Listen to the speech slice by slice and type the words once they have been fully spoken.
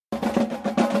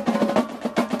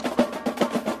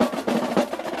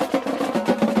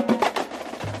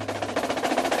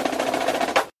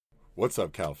What's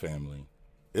up, Cal family?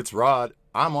 It's Rod.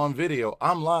 I'm on video.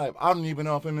 I'm live. I don't even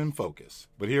know if I'm in focus,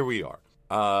 but here we are.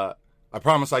 I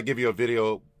promise I'd give you a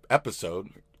video episode,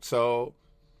 so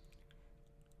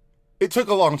it took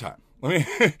a long time.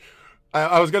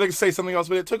 I was going to say something else,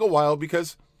 but it took a while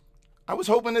because I was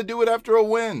hoping to do it after a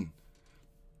win.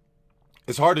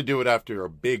 It's hard to do it after a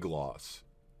big loss,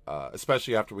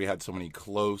 especially after we had so many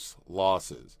close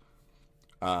losses.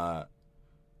 But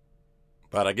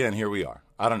again, here we are.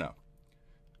 I don't know.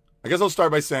 I guess I'll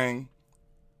start by saying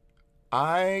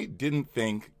I didn't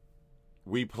think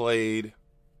we played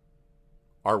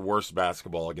our worst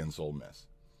basketball against Ole Miss.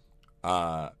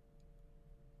 I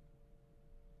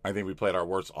think we played our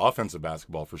worst offensive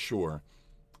basketball for sure.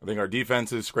 I think our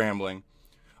defense is scrambling.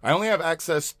 I only have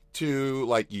access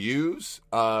to use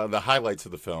the highlights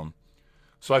of the film.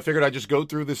 So I figured I'd just go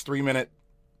through this 3-minute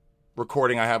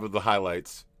recording I have of the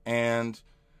highlights and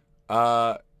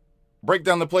break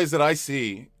down the plays that I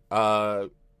see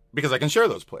because I can share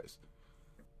those plays.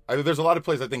 There's a lot of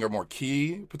plays I think are more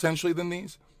key potentially than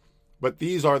these, but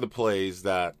these are the plays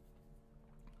that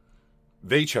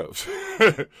they chose.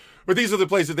 But these are the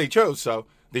plays that they chose, so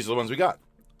these are the ones we got.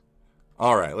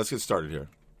 All right, let's get started here.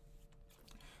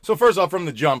 So first off, from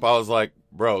the jump, I was like,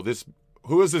 bro,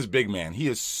 who is this big man? He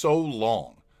is so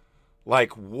long.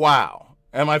 Wow.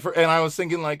 And I was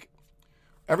thinking,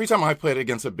 every time I played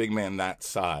against a big man that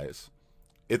size,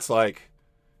 it's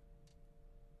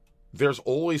there's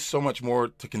always so much more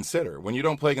to consider when you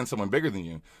don't play against someone bigger than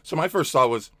you. So my first thought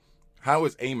was, how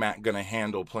is AMAC going to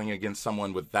handle playing against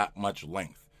someone with that much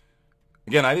length?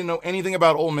 Again, I didn't know anything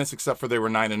about Ole Miss except for they were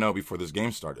 9-0 before this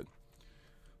game started.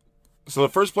 So the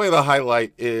first play of the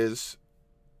highlight is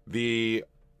the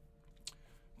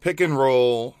pick and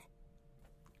roll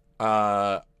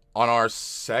on our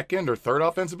second or third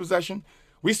offensive possession.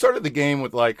 We started the game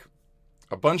with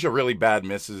a bunch of really bad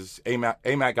misses.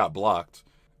 AMAC got blocked.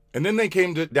 And then they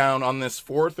came down on this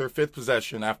fourth or fifth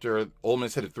possession after Ole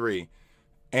Miss hit a three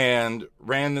and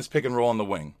ran this pick and roll on the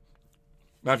wing.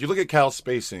 Now, if you look at Cal's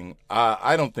spacing,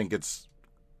 I don't think it's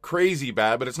crazy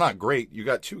bad, but it's not great. You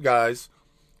got two guys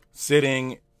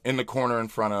sitting in the corner in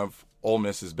front of Ole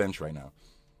Miss's bench right now.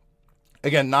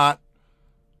 Again, not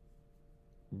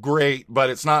great, but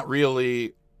it's not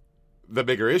really the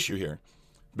bigger issue here.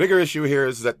 Bigger issue here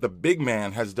is that the big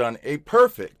man has done a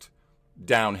perfect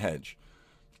down hedge.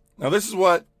 Now, this is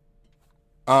what,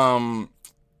 when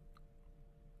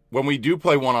we do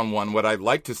play one-on-one, what I'd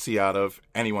like to see out of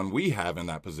anyone we have in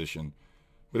that position.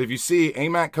 But if you see,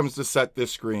 AMAC comes to set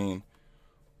this screen,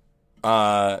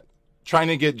 trying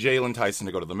to get Jalen Tyson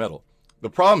to go to the middle.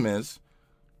 The problem is,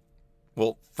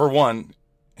 well, for one,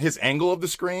 his angle of the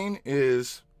screen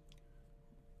is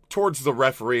towards the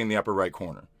referee in the upper right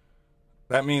corner.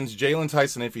 That means Jalen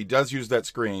Tyson, if he does use that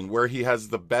screen, where he has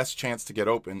the best chance to get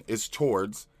open is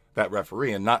towards that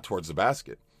referee and not towards the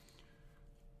basket.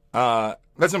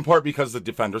 That's in part because the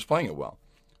defender's playing it well.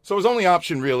 So his only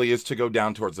option really is to go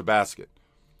down towards the basket.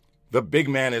 The big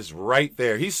man is right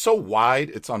there. He's so wide,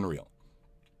 it's unreal.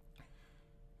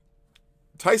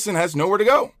 Tyson has nowhere to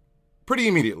go pretty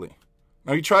immediately.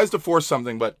 Now he tries to force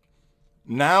something, but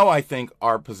now I think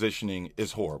our positioning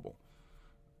is horrible.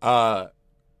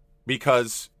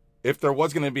 Because if there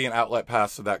was going to be an outlet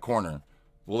pass to that corner,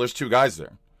 well, there's two guys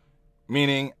there.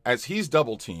 Meaning, as he's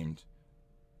double-teamed,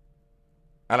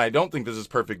 and I don't think this is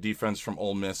perfect defense from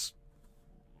Ole Miss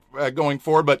going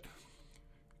forward, but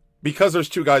because there's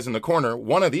two guys in the corner,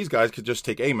 one of these guys could just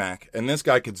take AMAC, and this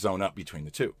guy could zone up between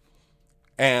the two.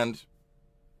 And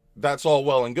that's all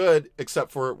well and good,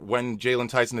 except for when Jalen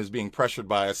Tyson is being pressured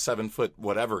by a 7-foot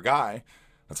whatever guy,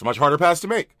 that's a much harder pass to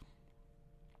make.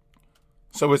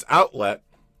 So his outlet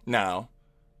now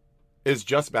is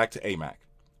just back to AMAC.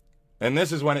 And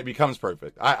this is when it becomes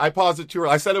perfect. I paused it too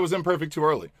early. I said it was imperfect too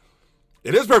early.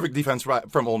 It is perfect defense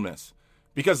from Ole Miss.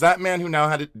 Because that man who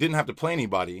now didn't have to play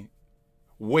anybody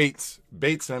waits,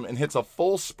 baits him, and hits a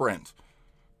full sprint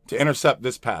to intercept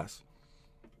this pass.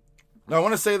 Now, I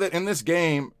want to say that in this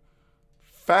game,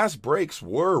 fast breaks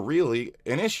were really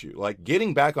an issue.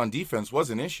 Getting back on defense was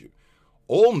an issue.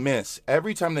 Ole Miss,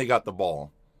 every time they got the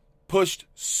ball, pushed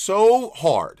so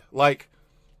hard.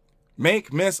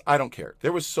 Make, miss, I don't care.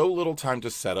 There was so little time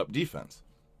to set up defense.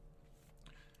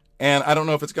 And I don't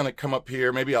know if it's going to come up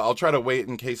here. Maybe I'll try to wait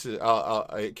in case it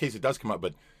does come up.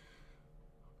 But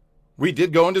we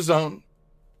did go into zone,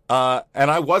 and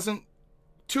I wasn't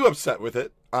too upset with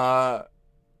it. But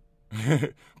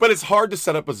it's hard to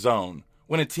set up a zone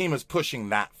when a team is pushing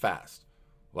that fast.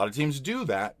 A lot of teams do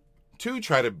that to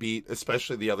try to beat,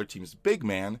 especially the other team's big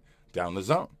man, down the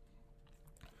zone.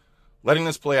 Letting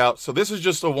this play out. So this is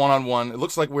just a one-on-one. It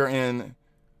looks like we're in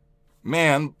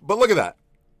man, but look at that.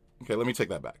 Okay, let me take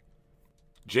that back.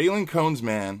 Jalen Cone's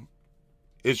man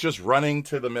is just running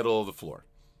to the middle of the floor.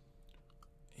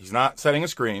 He's not setting a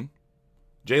screen.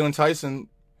 Jalen Tyson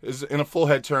is in a full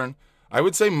head turn. I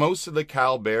would say most of the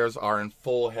Cal Bears are in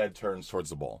full head turns towards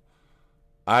the ball.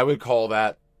 I would call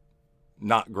that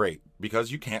not great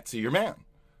because you can't see your man.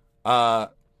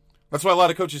 That's why a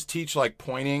lot of coaches teach like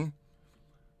pointing.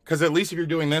 Because at least if you're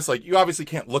doing this, like you obviously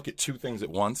can't look at two things at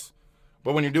once.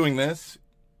 But when you're doing this,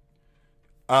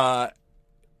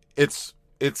 it's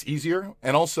easier.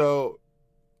 And also,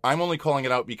 I'm only calling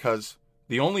it out because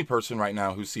the only person right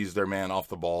now who sees their man off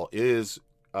the ball is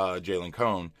Jalen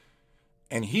Cone.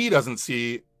 And he doesn't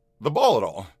see the ball at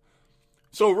all.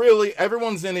 So really,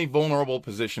 everyone's in a vulnerable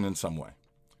position in some way.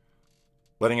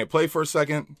 Letting it play for a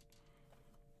second.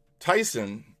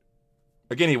 Tyson,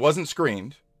 again, he wasn't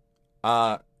screened,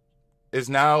 is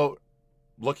now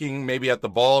looking maybe at the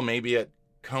ball, maybe at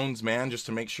Cone's man, just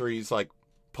to make sure he's like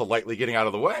politely getting out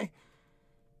of the way.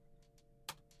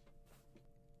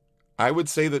 I would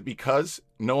say that because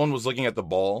no one was looking at the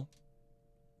ball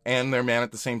and their man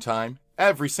at the same time,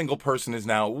 every single person is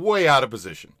now way out of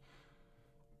position.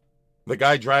 The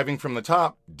guy driving from the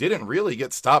top didn't really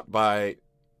get stopped by,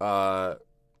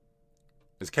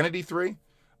 is Kennedy 3?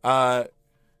 Who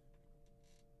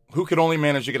could only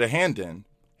manage to get a hand in.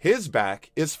 His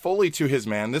back is fully to his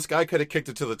man. This guy could have kicked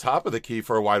it to the top of the key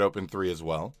for a wide open 3 as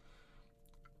well.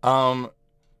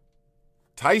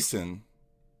 Tyson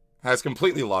has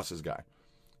completely lost his guy.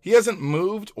 He hasn't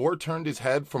moved or turned his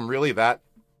head from really that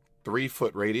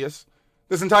 3-foot radius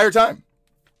this entire time.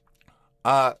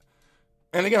 And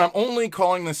again, I'm only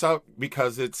calling this out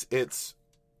because it's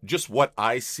just what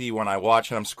I see when I watch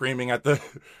and I'm screaming at the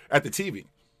TV.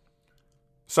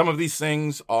 Some of these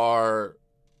things are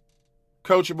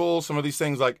coachable. Some of these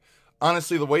things, like,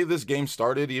 honestly, the way this game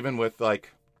started, even with, like,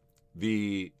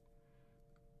 the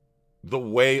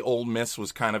way Ole Miss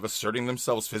was kind of asserting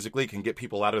themselves physically can get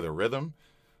people out of their rhythm.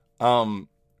 But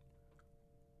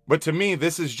to me,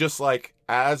 this is just, like,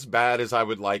 as bad as I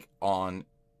would like on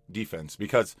defense.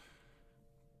 Because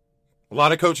a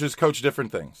lot of coaches coach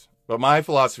different things. But my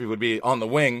philosophy would be, on the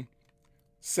wing,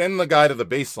 send the guy to the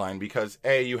baseline because,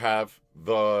 A, you have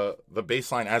the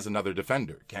baseline as another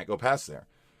defender. Can't go past there.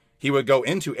 He would go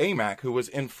into AMAC, who was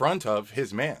in front of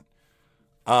his man.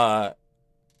 And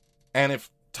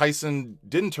if Tyson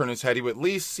didn't turn his head, he would at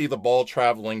least see the ball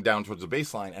traveling down towards the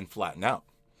baseline and flatten out.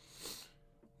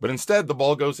 But instead, the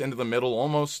ball goes into the middle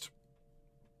almost,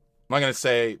 I'm not going to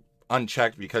say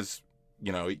unchecked because,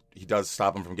 you know, he does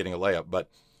stop him from getting a layup. But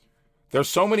there's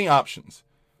so many options.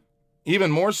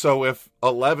 Even more so if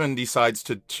 11 decides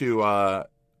to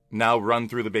now run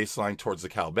through the baseline towards the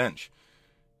Cal bench.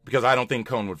 Because I don't think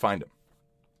Cone would find him.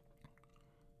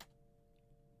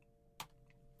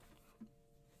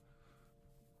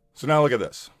 So now look at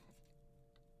this.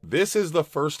 This is the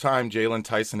first time Jalen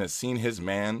Tyson has seen his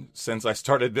man since I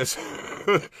started this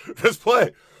this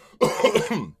play.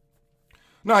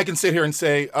 No, I can sit here and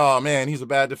say, oh man, he's a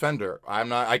bad defender.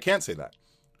 I can't say that.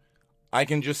 I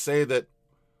can just say that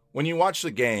when you watch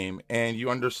the game and you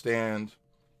understand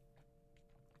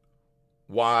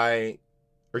why,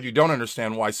 or you don't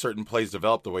understand why certain plays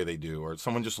develop the way they do, or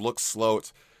someone just looks slow,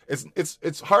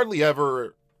 it's hardly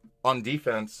ever on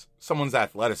defense someone's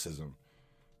athleticism.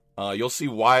 You'll see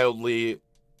wildly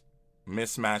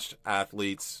mismatched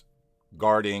athletes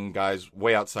guarding guys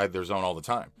way outside their zone all the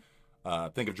time.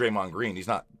 Think of Draymond Green. He's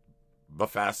not the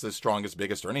fastest, strongest,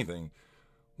 biggest, or anything.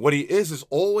 What he is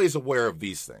always aware of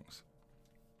these things.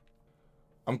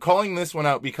 I'm calling this one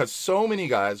out because so many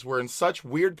guys were in such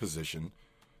weird position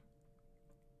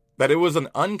that it was an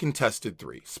uncontested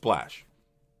 3. Splash.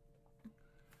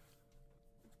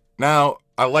 Now,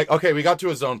 we got to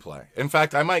a zone play. In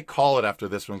fact, I might call it after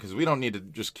this one because we don't need to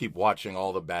just keep watching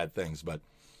all the bad things. But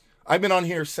I've been on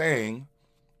here saying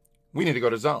we need to go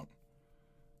to zone.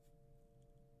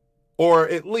 Or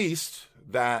at least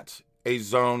that a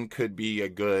zone could be a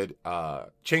good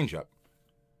changeup.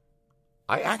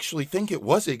 I actually think it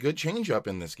was a good changeup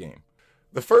in this game.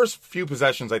 The first few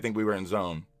possessions, I think we were in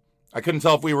zone. I couldn't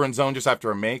tell if we were in zone just after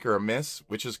a make or a miss,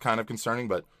 which is kind of concerning,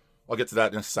 but I'll get to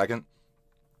that in a second.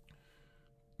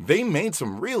 They made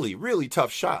some really, really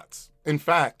tough shots. In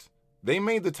fact, they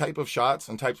made the type of shots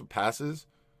and types of passes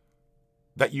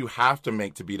that you have to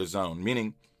make to beat a zone.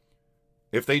 Meaning,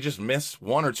 if they just miss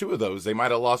 1 or 2 of those, they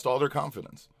might have lost all their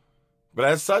confidence. But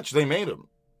as such, they made them.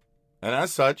 And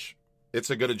as such, it's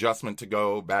a good adjustment to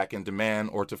go back into man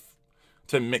or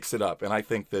to mix it up. And I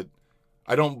think that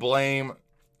I don't blame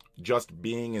just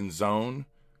being in zone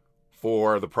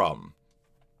for the problem.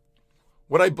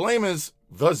 What I blame is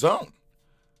the zone.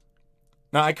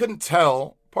 Now, I couldn't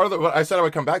tell, part of what I said I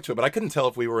would come back to it, but I couldn't tell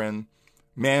if we were in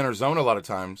man or zone a lot of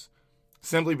times,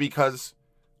 simply because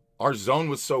our zone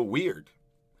was so weird.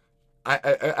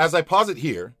 As I pause it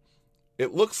here,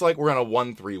 it looks like we're in a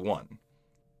 1-3-1,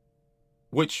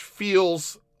 which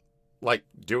feels like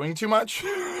doing too much.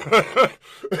 I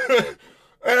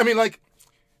mean, like,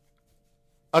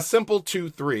 a simple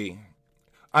 2-3,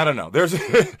 I don't know. There's,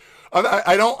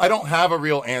 I don't have a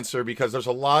real answer because there's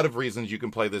a lot of reasons you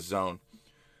can play this zone.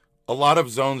 A lot of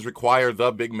zones require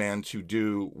the big man to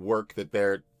do work that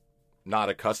they're not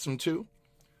accustomed to.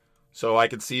 So I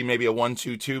could see maybe a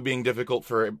 1-2-2 being difficult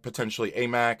for potentially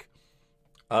AMAC,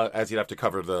 as he'd have to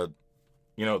cover the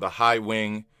high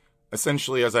wing.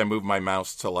 Essentially, as I move my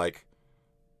mouse to like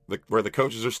where the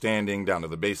coaches are standing down to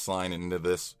the baseline and into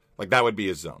this, like that would be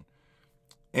his zone.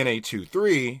 In a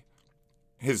 2-3,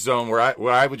 his zone where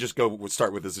I would just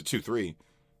start with as a 2-3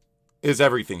 is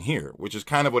everything here, which is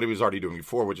kind of what he was already doing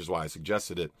before, which is why I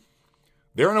suggested it.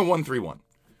 They're in a 1-3-1.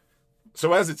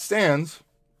 So as it stands,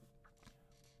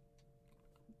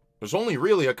 there's only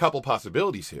really a couple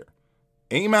possibilities here.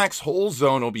 AMAC's whole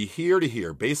zone will be here to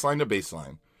here, baseline to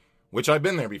baseline, which I've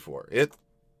been there before. It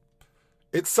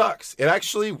sucks. It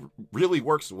actually really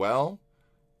works well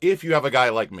if you have a guy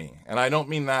like me. And I don't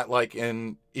mean that like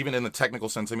even in the technical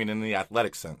sense, I mean in the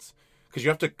athletic sense. Because you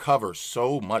have to cover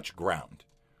so much ground.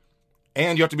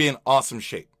 And you have to be in awesome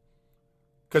shape.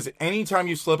 Because anytime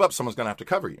you slip up, someone's going to have to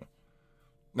cover you.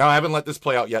 Now, I haven't let this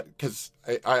play out yet because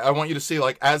I want you to see,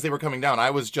 like, as they were coming down, I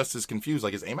was just as confused.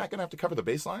 Like, is AMAC going to have to cover the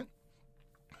baseline?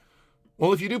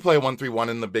 Well, if you do play a 1-3-1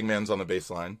 and the big man's on the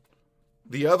baseline,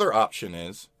 the other option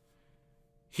is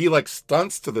he, like,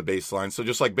 stunts to the baseline. So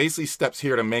just, like, basically steps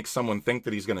here to make someone think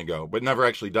that he's going to go, but never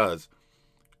actually does.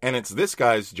 And it's this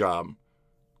guy's job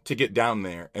to get down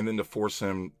there and then to force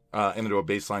him into a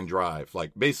baseline drive.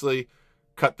 Like, basically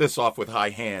cut this off with high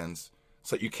hands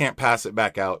so that you can't pass it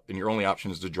back out and your only option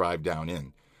is to drive down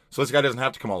in. So this guy doesn't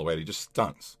have to come all the way. He just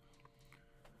stunts.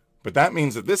 But that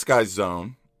means that this guy's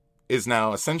zone is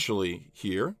now essentially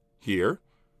here,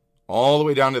 all the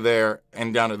way down to there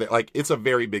and down to there. Like, it's a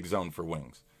very big zone for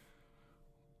wings.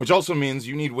 Which also means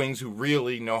you need wings who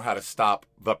really know how to stop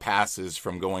the passes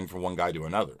from going from one guy to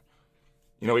another.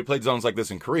 You know, we played zones like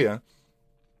this in Korea.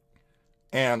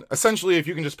 And essentially, if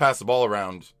you can just pass the ball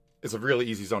around, it's a really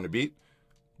easy zone to beat.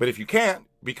 But if you can't,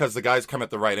 because the guys come at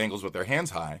the right angles with their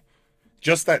hands high,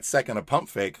 just that second of pump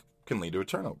fake can lead to a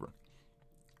turnover.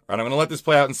 All right, I'm going to let this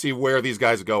play out and see where these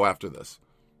guys go after this.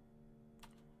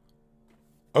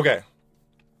 Okay.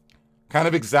 Kind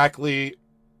of exactly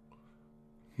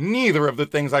neither of the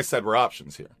things I said were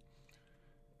options here.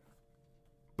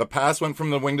 The pass went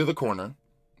from the wing to the corner,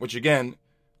 which again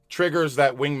triggers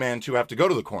that wingman to have to go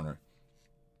to the corner,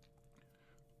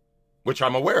 which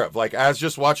I'm aware of. Like, as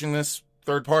just watching this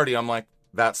third party, I'm like,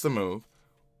 that's the move.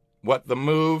 What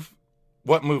move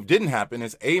didn't happen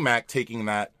is AMAC taking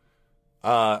that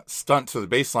stunt to the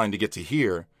baseline to get to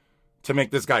here to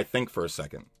make this guy think for a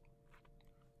second.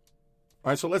 All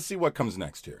right, so let's see what comes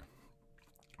next here.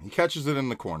 He catches it in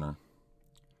the corner.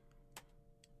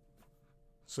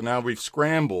 So now we've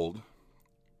scrambled.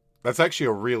 That's actually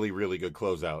a really, really good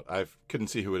closeout. I couldn't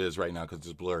see who it is right now because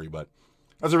it's blurry, but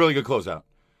that's a really good closeout.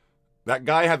 That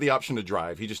guy had the option to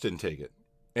drive. He just didn't take it.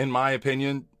 In my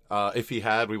opinion, if he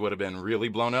had, we would have been really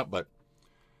blown up. But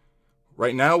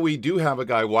right now we do have a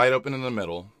guy wide open in the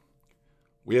middle.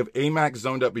 We have AMAC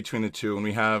zoned up between the two, and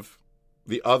we have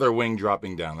the other wing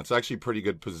dropping down. That's actually pretty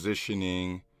good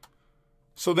positioning.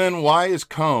 So then why is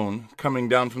Cone coming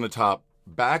down from the top,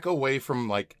 back away from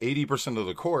like 80% of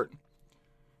the court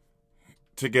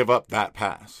to give up that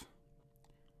pass?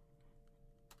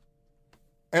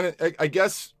 And I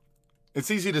guess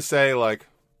it's easy to say, like,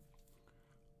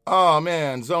 oh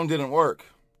man, zone didn't work.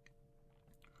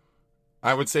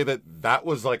 I would say that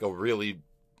was like a really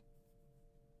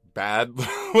bad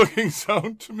looking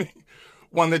zone to me.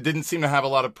 One that didn't seem to have a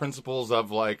lot of principles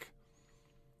of, like,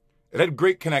 it had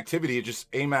great connectivity. It just,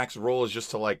 AMAC's role is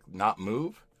just to, like, not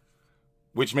move,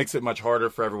 which makes it much harder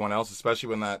for everyone else, especially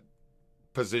when that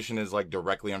position is, like,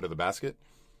 directly under the basket.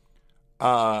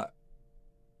 But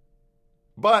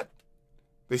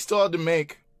they still had to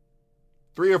make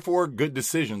 3 or 4 good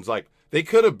decisions. Like, they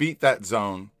could have beat that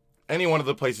zone any one of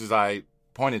the places I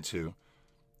pointed to.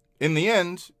 In the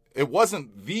end, it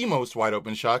wasn't the most wide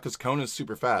open shot because Cone is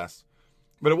super fast,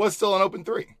 but it was still an open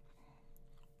 3.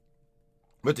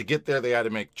 But to get there, they had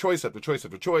to make choice after choice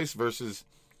after choice versus,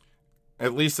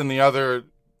 at least in the other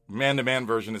man-to-man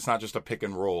version, it's not just a pick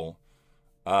and roll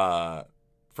for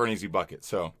an easy bucket.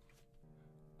 So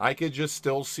I could just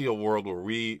still see a world where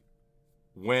we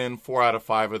win 4 out of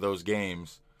 5 of those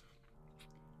games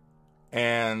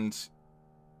and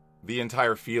the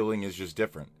entire feeling is just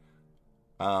different.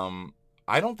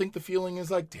 I don't think the feeling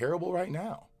is like terrible right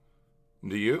now.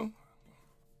 Do you?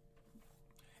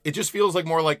 It just feels like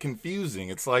more like confusing.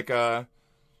 It's like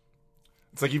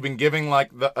you've been giving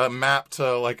like a map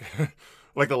to like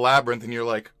like the labyrinth, and you're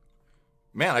like,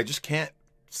 man, I just can't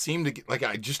seem to get, like,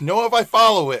 I just know if I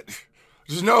follow it,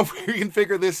 just know if we can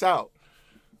figure this out.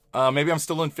 Maybe I'm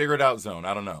still in figure it out zone.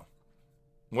 I don't know.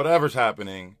 Whatever's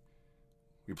happening,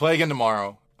 we play again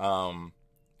tomorrow.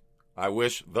 I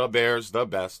wish the Bears the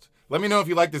best. Let me know if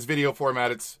you like this video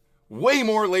format. It's way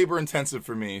more labor intensive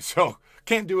for me, so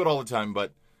can't do it all the time,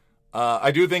 but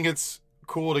I do think it's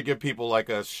cool to give people like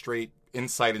a straight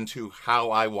insight into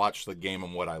how I watch the game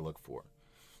and what I look for.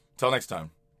 Till next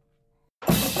time.